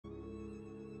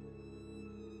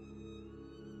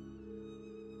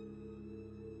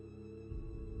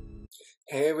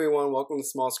Hey everyone, welcome to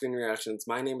Small Screen Reactions.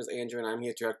 My name is Andrew and I'm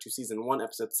here to react to Season 1,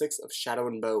 Episode 6 of Shadow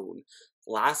and Bone.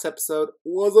 Last episode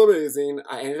was amazing.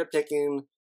 I ended up taking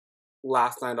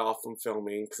last night off from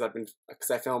filming because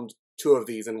I filmed 2 of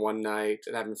these in one night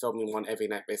and I've been filming one every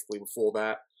night basically before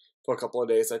that for a couple of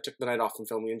days. So I took the night off from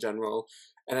filming in general.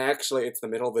 And actually, it's the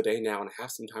middle of the day now and I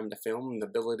have some time to film and the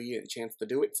ability and chance to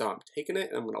do it. So I'm taking it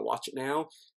and I'm going to watch it now.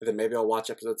 And then maybe I'll watch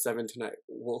Episode 7 tonight.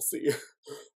 We'll see.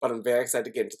 But I'm very excited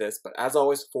to get into this. But as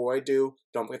always, before I do,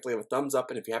 don't forget to leave a thumbs up.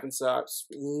 And if you haven't started,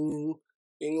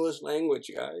 English language,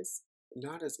 guys.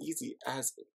 Not as easy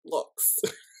as it looks.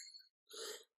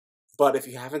 But if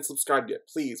you haven't subscribed yet,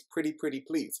 please, pretty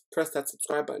please, press that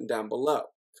subscribe button down below.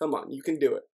 Come on, you can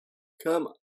do it. Come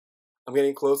on. I'm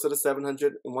getting closer to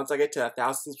 700, and once I get to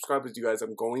 1,000 subscribers, you guys,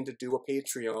 I'm going to do a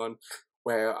Patreon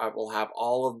where I will have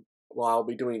I'll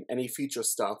be doing any feature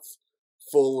stuff,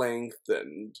 full length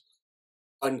and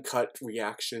uncut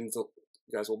reactions. You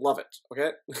guys will love it,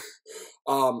 okay?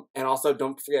 And also,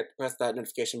 don't forget to press that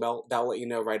notification bell. That will let you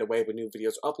know right away when new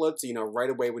videos are uploaded, so you know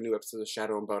right away when new episodes of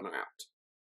Shadow and Bone are out.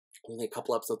 Only a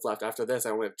couple episodes left. After this,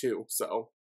 I only have 2, so.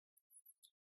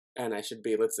 And I should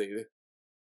be, let's see.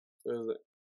 What is it?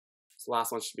 This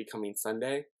last one should be coming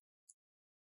Sunday.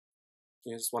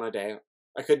 Yeah, just one a day.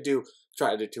 I could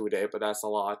try to do 2 a day, but that's a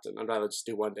lot, and I'd rather just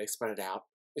do one day, spread it out.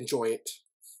 Enjoy it.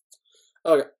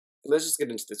 Okay, let's just get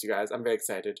into this, you guys. I'm very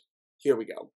excited. Here we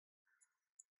go.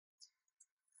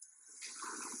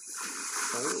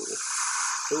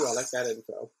 Oh, I like that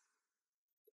intro.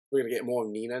 We're gonna get more of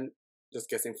Nina, just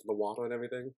guessing from the water and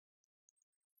everything.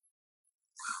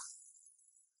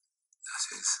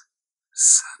 That is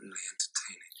certainly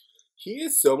entertaining. He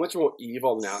is so much more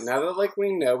evil now. Now that, like,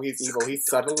 we know he's evil, he's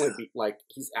suddenly,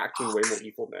 he's acting way more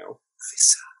evil now.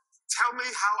 Tell me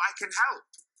how I can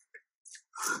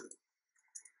help.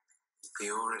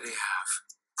 You already have.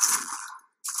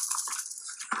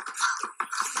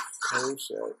 Oh,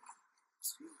 shit.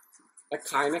 I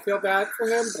kind of feel bad for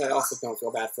him, but I also don't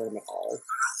feel bad for him at all.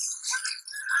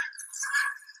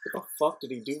 What the fuck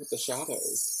did he do with the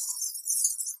shadows?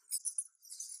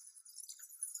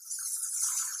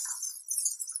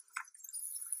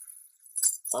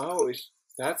 Oh,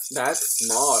 that's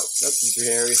smart. That's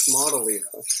very smart,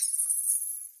 Alina.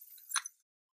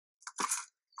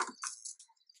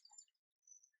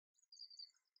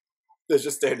 They're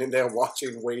just standing there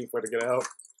watching, waiting for it to get out.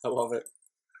 I love it.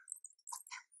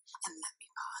 And let me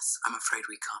pass. I'm afraid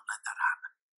we can't let that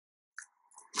happen.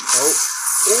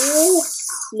 Oh,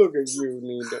 look at you,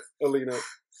 Nina, Alina.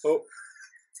 Oh,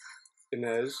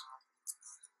 Inej.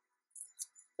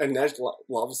 And Inej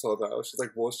loves her though. She's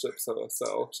like worships her,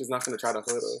 so she's not gonna try to hurt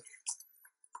her.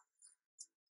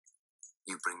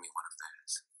 You bring me one of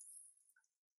those.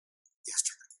 Yes,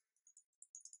 Jimmy.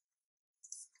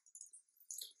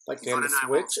 Like, damn, the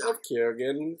switch of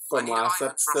Kiergan from last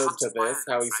episode to this,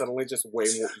 how he's suddenly just way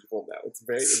more evil now. It's a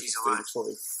very interesting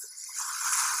choice.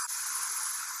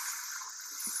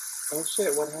 Oh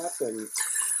shit, what happened?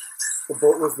 The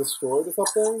boat was destroyed or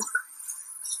something?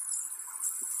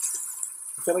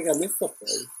 I feel like I missed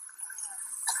something.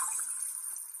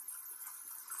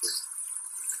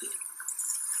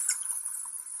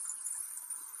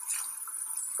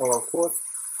 Oh, of course,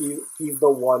 he's the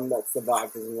one that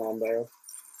survived isn't on there.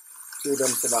 2 of them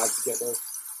survived together. If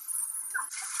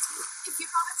you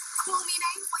promise to call me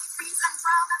names while you freeze and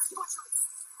drown, that's your choice.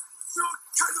 You're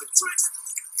kind of tricked.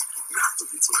 Not to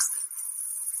be trusted.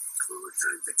 Who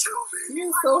trying to kill me? He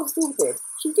is so stupid.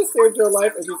 She just saved your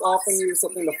life and she's offering you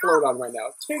something to float on right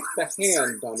now. Take the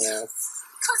hand, dumbass.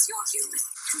 Because you're human.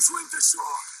 To swim to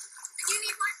shore. And you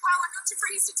need my power not to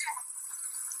freeze to death.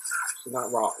 She's not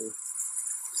wrong.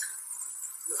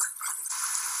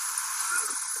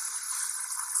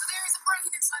 So there is a brain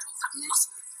inside all that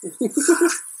muscle.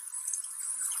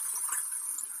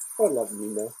 I love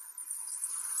Nina.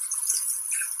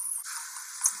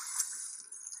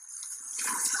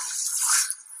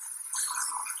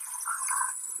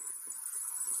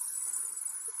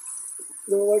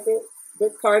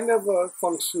 They're kind of a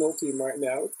functional team right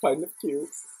now. It's kind of cute.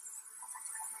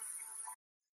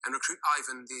 And recruit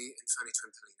Ivan, the Inferni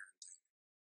Trimpolina.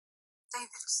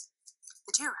 David,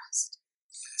 the Durest.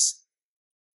 Yes.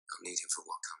 I'll need him for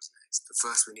what comes next. But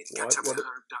first we need to catch up What with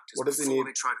her abductors does he before need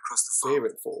they try to cross the farm.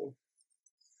 David for?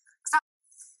 I'm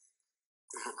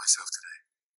not myself today.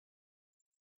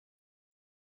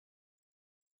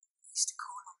 He used to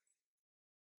call on me.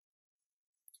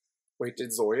 Wait,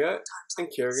 did Zoya and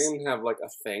Kiergan have like a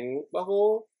thing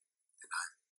before?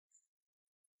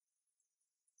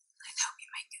 I thought we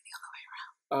might go the other way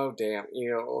around. Oh damn,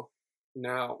 ew.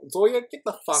 No. Zoya, get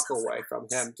the fuck away from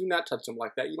him. Do not touch him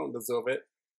like that. You don't deserve it.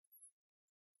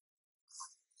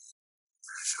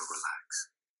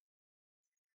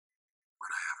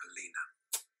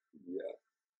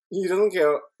 He doesn't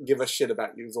give a shit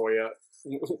about you, Zoya.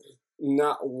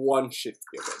 Not one shit's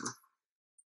given.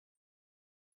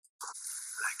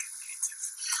 Like a native.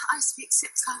 I speak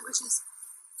 6 languages.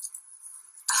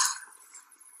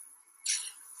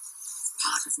 It's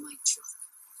part of my job.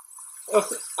 Oh,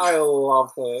 I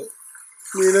love it.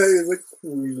 Nina is a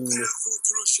queen. And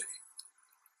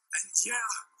yeah,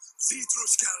 This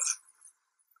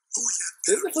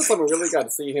is the first time I really got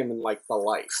to see him in, like, the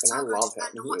light, and I love him.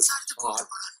 He What is side of the border hot.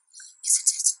 we're on, isn't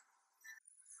it?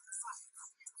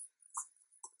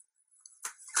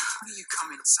 will you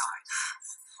come inside?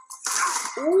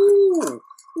 Ooh,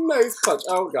 nice punch.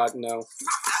 Oh god, no.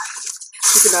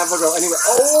 She can never go anywhere.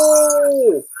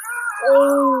 Oh!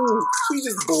 Oh! She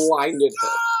just blinded him.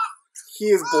 He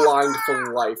is blind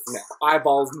for life now.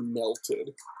 Eyeballs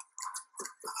melted.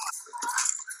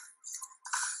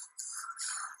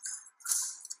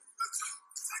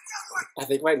 I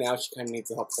think right now she kind of needs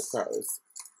to help the crows.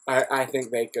 I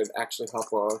think they could actually help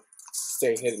her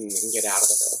stay hidden and get out of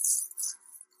there.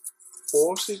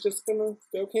 Or she's just gonna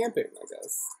go camping, I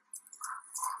guess.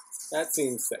 That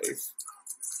seems safe.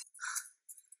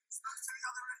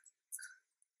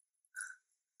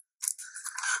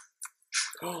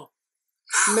 Oh,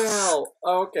 Mel!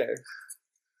 Okay.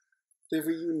 They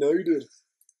reunited.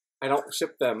 I don't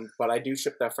ship them, but I do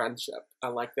ship their friendship. I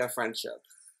like their friendship.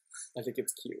 I think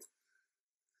it's cute.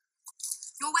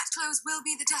 Your wet clothes will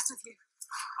be the death of you.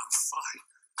 I'm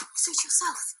fine. Suit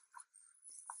yourself.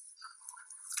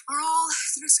 Are all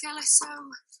Thruskella so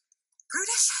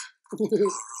prudish? Are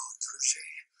all Truche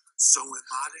so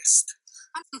immodest?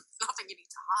 Nothing you need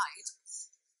to hide.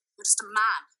 You're just a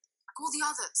man, like all the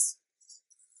others.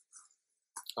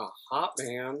 A hot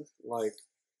man. Like,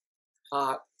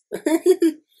 hot.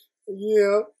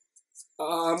 Yeah.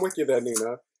 I'm with you there,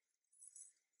 Nina.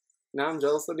 Now I'm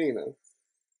jealous of Nina.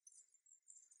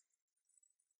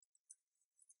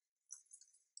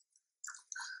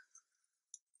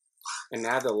 And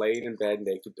now they're laid in bed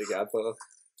naked together.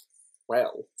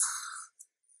 Well.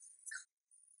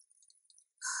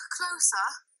 Closer.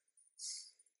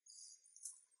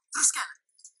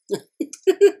 Thruskella.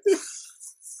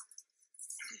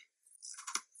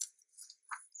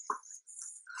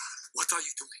 What are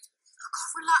you doing? God,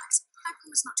 relax. I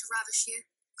promise not to ravish you.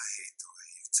 I hate the way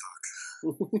you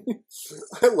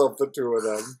talk. I love the two of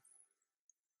them.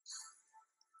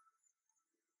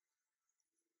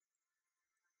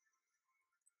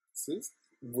 This is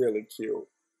really cute.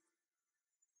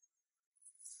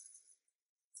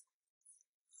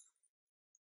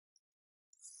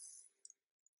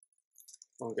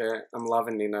 Okay, I'm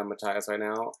loving Nina and Matthias right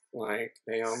now. Like,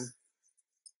 damn.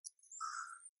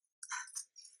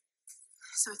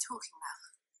 So we're talking now.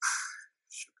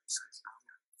 Should be safe now.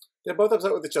 They're both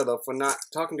upset with each other for not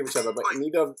talking to each other, but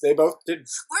they both did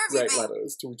Where have you write been?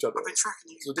 letters to each other. I've been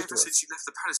tracking you It's ever ridiculous. since you left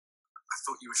the palace. I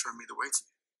thought you were showing me the way to you.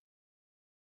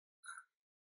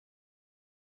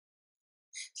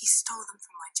 He stole them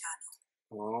from my journal.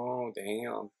 Oh,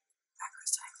 damn. I was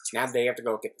telling the Now truth. they have to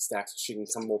go get the stacks so she can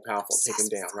become more powerful, take him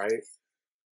down, right?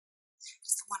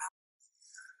 It's the one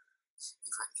you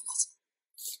wrote me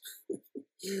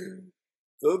letter.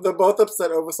 So they're both upset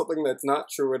over something that's not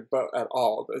true at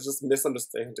all. There's just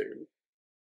misunderstanding.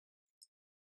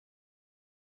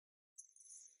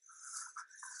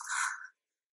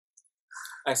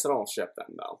 I still don't ship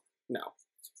them, though. No.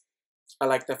 I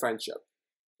like the friendship.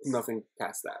 Nothing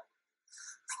past that.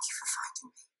 Thank you for finding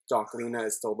me. Doctrina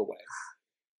is still the way.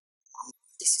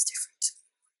 This is different.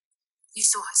 You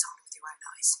saw her someone with your own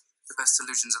eyes. The best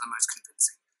illusions are the most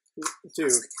convincing.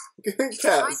 Dude,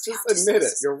 Cass, just admit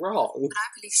it. You're wrong. But I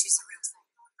believe she's the real thing.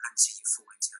 And so you fall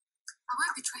into it. I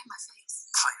won't betray my faith.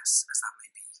 Pious as that may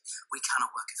be, we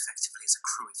cannot work effectively as a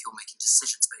crew if you're making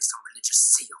decisions based on religious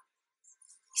zeal.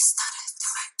 Is that a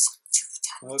threat to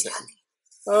return the Okay. journey?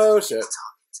 Oh, shit.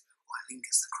 Target, or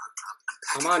lingers the Crow Club, and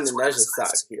I'm on packages whatever's Ninja's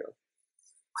left. side here.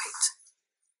 Wait.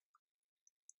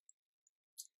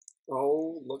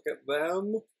 Oh, look at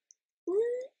them.